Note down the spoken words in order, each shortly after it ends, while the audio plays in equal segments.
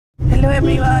Hello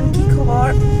everyone, কি খবৰ?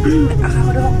 আশা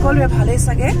কৰো সকলোৰে ভালেই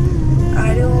চাগে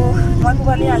আৰু মই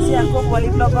পুবালি আজি আকৌ পুবালি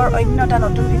ব্লগৰ অন্য এটা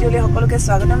নতুন ভিডিঅ'লৈ সকলোকে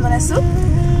স্বাগতম জনাইছো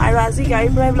আৰু আজি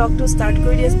গাড়ীৰ পৰা ব্লগটো ষ্টাৰ্ট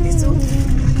কৰি দিছো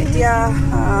এতিয়া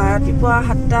ৰাতিপুৱা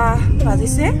 7টা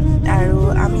বাজিছে আৰু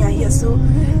আমি আহি আছো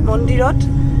মন্দিৰত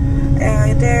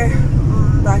এতে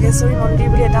বাগেশ্বৰী মন্দিৰ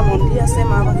বুলি এটা মন্দিৰ আছে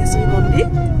মা বাগেশ্বৰী মন্দিৰ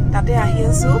তাতে আহি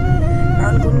আছো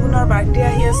কাৰণ গুনগুনৰ বাৰ্থডে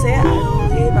আহি আছে আৰু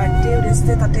এই বাৰ্থডে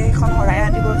উদ্দেশ্যে তাতে এখন হৰাই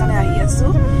দিবৰ কাৰণে আহি আছো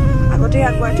আগতে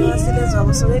আগুৱাই থোৱা আছিলে যোৱা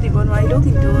বছৰে দিব নোৱাৰিলো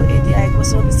কিন্তু এতিয়া এক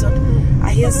বছৰ পিছত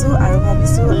আহি আছো আৰু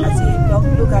ভাবিছো আজি এই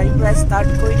ব্লগটো গাড়ীৰ পৰা ষ্টাৰ্ট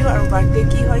কৰি দিও আৰু বাৰ্থডে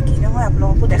কি হয় কি নহয়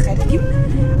আপোনালোককো দেখাই থাকিম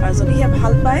আৰু যদিহে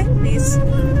ভাল পায় প্লিজ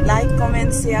লাইক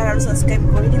কমেন্ট শেয়াৰ আৰু সাবস্ক্ৰাইব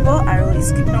কৰি দিব আৰু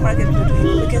স্কিপ নকৰাকৈ ভিডিঅ'টো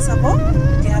শেষলৈকে চাব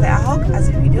তেতিয়াহ'লে আহক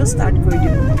আজি ভিডিঅ' ষ্টাৰ্ট কৰি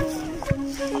দিও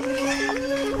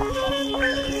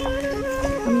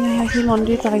আমি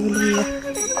মন্দিৰ পাই গলো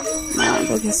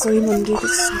বাগেশ্বৰী মন্দিৰ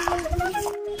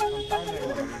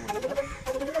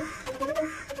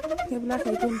এইবিলাক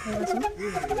এইটো উঠাই আছো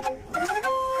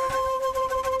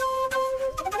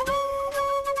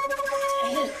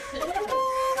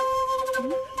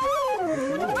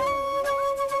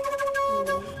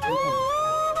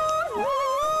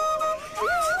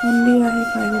মন্দিৰ আহি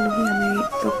পাই গলোহি আমি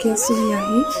ৰখি আছো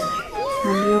আহি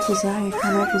মন্দিৰৰ পূজা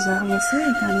এখানৰ পূজা হৈ আছে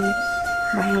সেইকাৰণে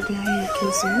বাহিৰতে আহি ৰখি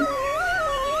আছো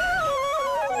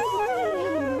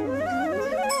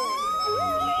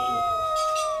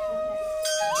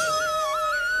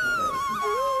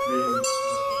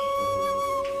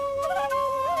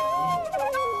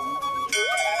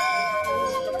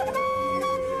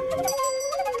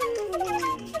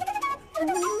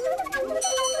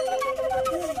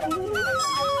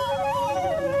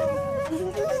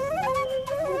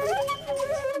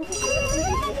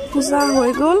পূজা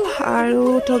হৈ গ'ল আৰু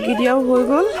ঠগি দিয়াও হৈ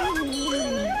গ'ল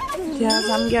এতিয়া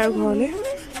যামগৈ আৰু ঘৰলৈ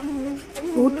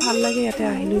বহুত ভাল লাগে ইয়াতে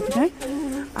আহিলৈ পিনে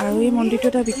আৰু এই মন্দিৰটো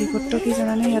এটা বিশেষত্ব কি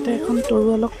জানানে ইয়াতে এখন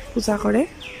তৰুৱালক পূজা কৰে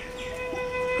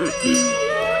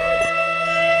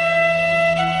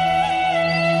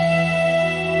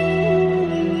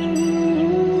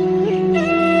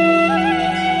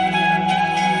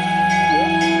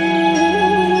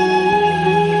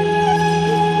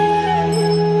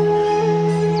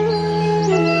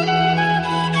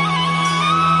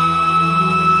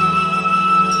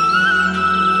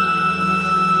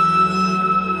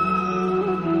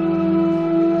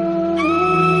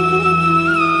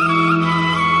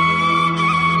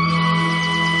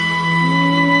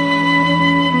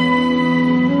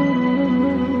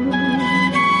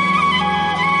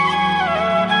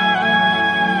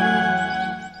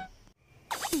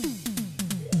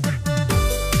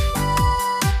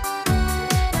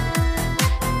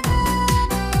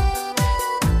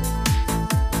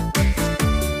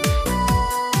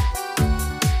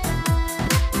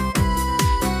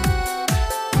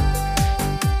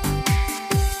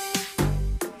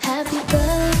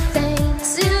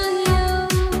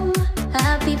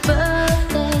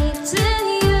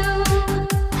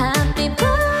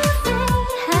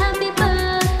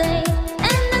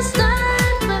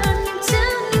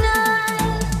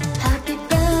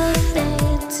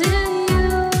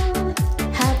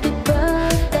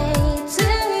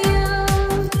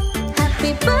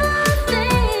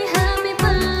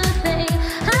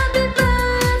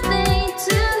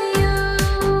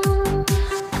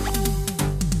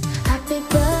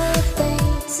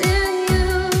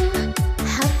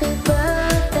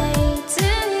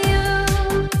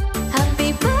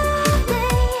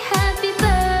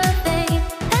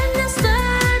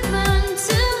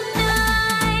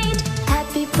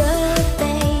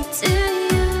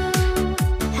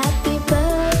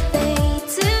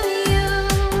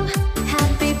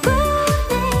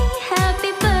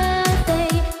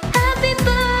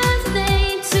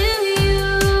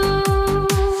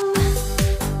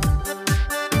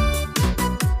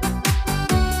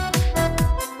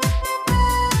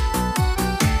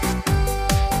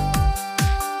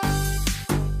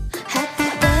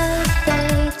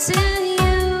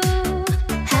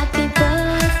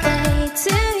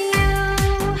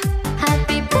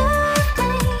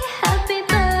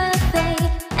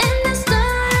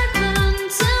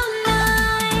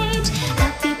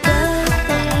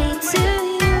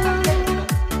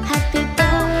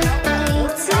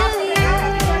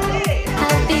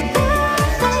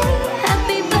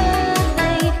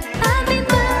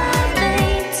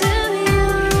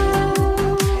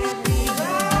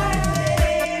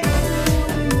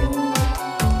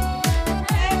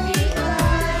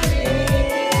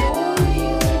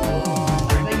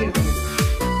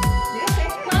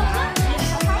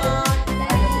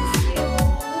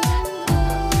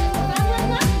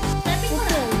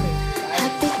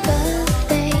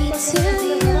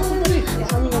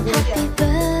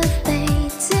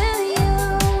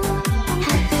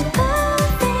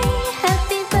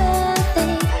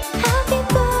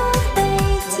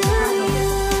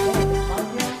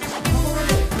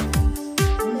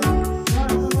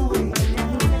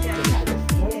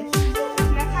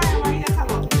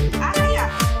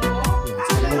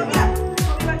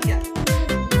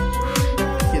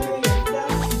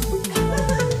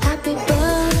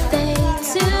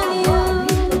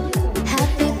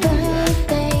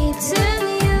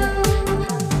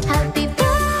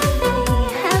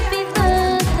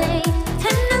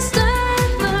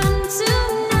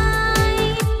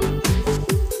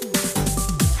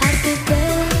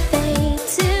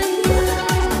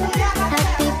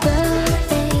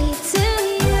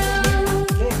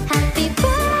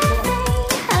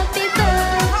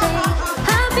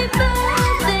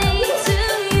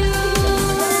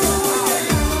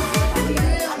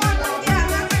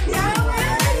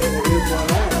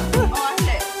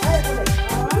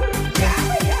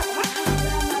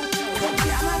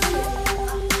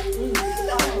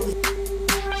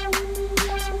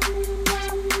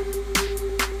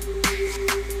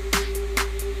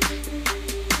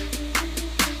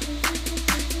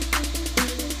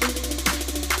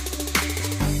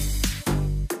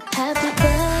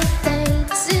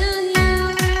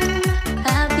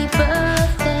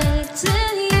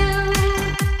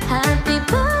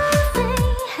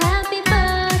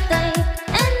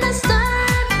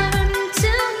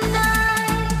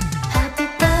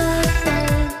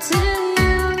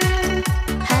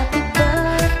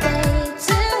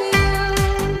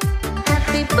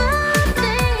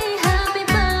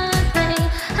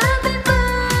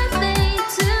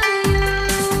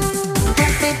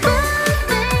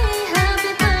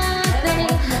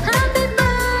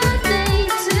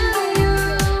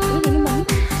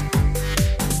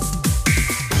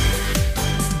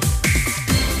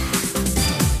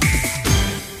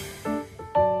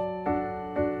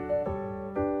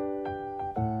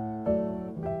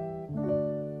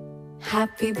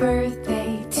Happy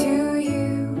birthday to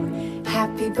you.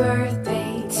 Happy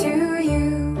birthday to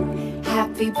you.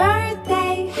 Happy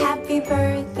birthday, happy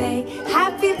birthday,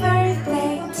 happy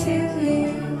birthday to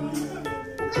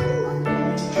you.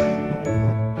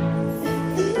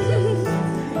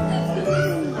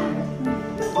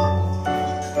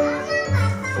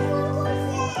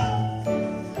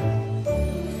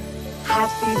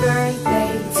 Happy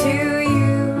birthday to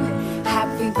you.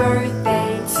 Happy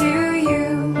birthday to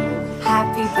you.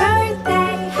 Happy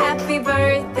birthday, happy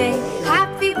birthday,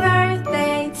 happy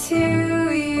birthday to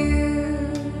you.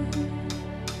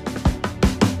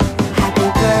 Happy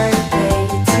birthday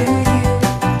to you.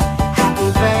 Happy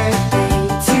birthday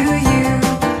to you.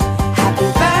 Happy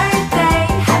birthday,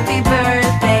 happy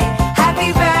birthday, happy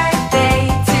birthday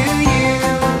to you.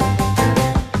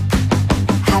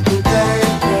 Happy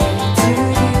birthday to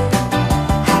you.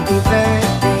 Happy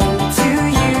birthday to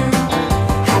you.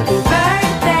 Happy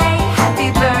birthday, happy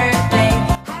birthday,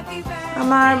 happy birthday.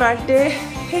 আমাৰ birthday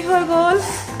শেষ হৈ গ'ল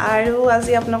আৰু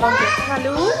আজি আপোনালোকক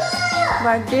দেখালো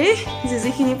birthday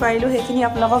যিখিনি পাৰিলো সেইখিনি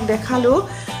আপোনালোকক দেখালো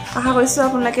আশা কৰিছো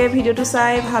আপোনালোকে ভিডিওটো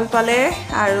চাই ভাল পালে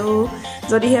আৰু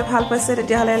যদিহে ভাল পাইছে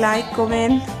তেতিয়াহলে লাইক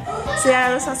কমেন্ট শেয়াৰ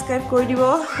আৰু সাবস্ক্ৰাইব কৰি দিব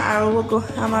আৰু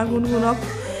আমাৰ গুণগুণক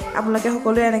আপোনালোকে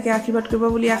সকলোৱে এনেকৈ আশীৰ্বাদ কৰিব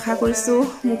বুলি আশা কৰিছো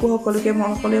মোকো সকলোকে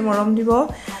মৰম দিব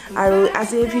আৰু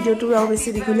আজি এই ভিডিওটো আৰু বেছি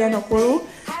দীঘলীয়া নকৰো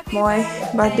মই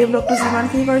বাৰ্থডে ব্লগটো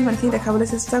যিমানখিনি পাৰো সিমানখিনি দেখাবলৈ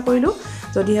চেষ্টা কৰিলো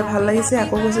যদিহে ভাল লাগিছে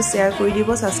আকৌ কৈছো শেয়াৰ কৰি দিব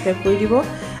সাবস্ক্ৰাইব কৰি দিব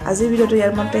আজি ভিডিওটো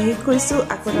ইয়াৰ মতে শেষ কৰিছো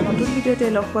আকৌ এটা নতুন ভিডিওতে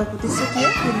লগ পোৱাৰ প্ৰতিশ্ৰুতিয়ে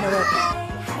ধন্যবাদ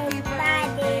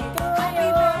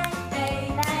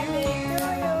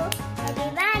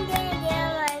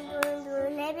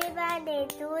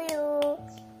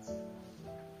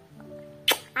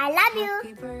I love you.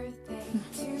 Happy birthday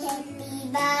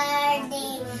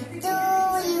to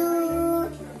you.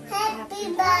 Happy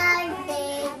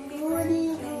birthday to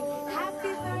you.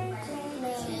 Happy birthday.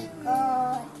 May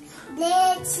God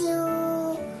bless you.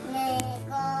 May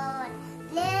God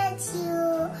bless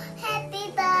you. Happy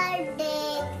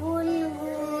birthday,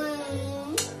 Gungun.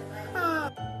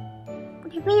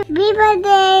 Happy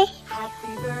birthday.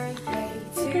 Happy birthday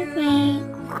to Happy you.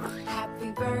 Happy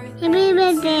birthday.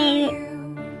 birthday.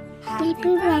 Happy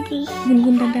birthday.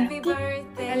 গুণগুণ দাদা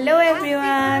Hello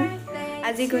everyone.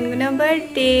 আজি গুণগুণৰ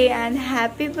birthday and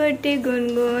happy birthday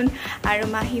গুণগুণ আৰু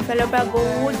মাহী ফালৰ পৰা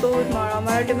বহুত বহুত মৰম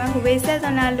আৰু তোমাক শুভেচ্ছা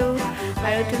জনালোঁ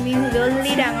আৰু তুমি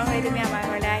জলদি ডাঙৰ হৈ তুমি আমাৰ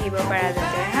ঘৰলৈ আহিব পাৰা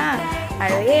যাতে হা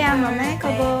আৰু এয়া মামাই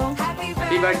ক'ব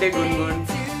Happy birthday, Gungun.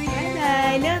 Bye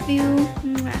bye love you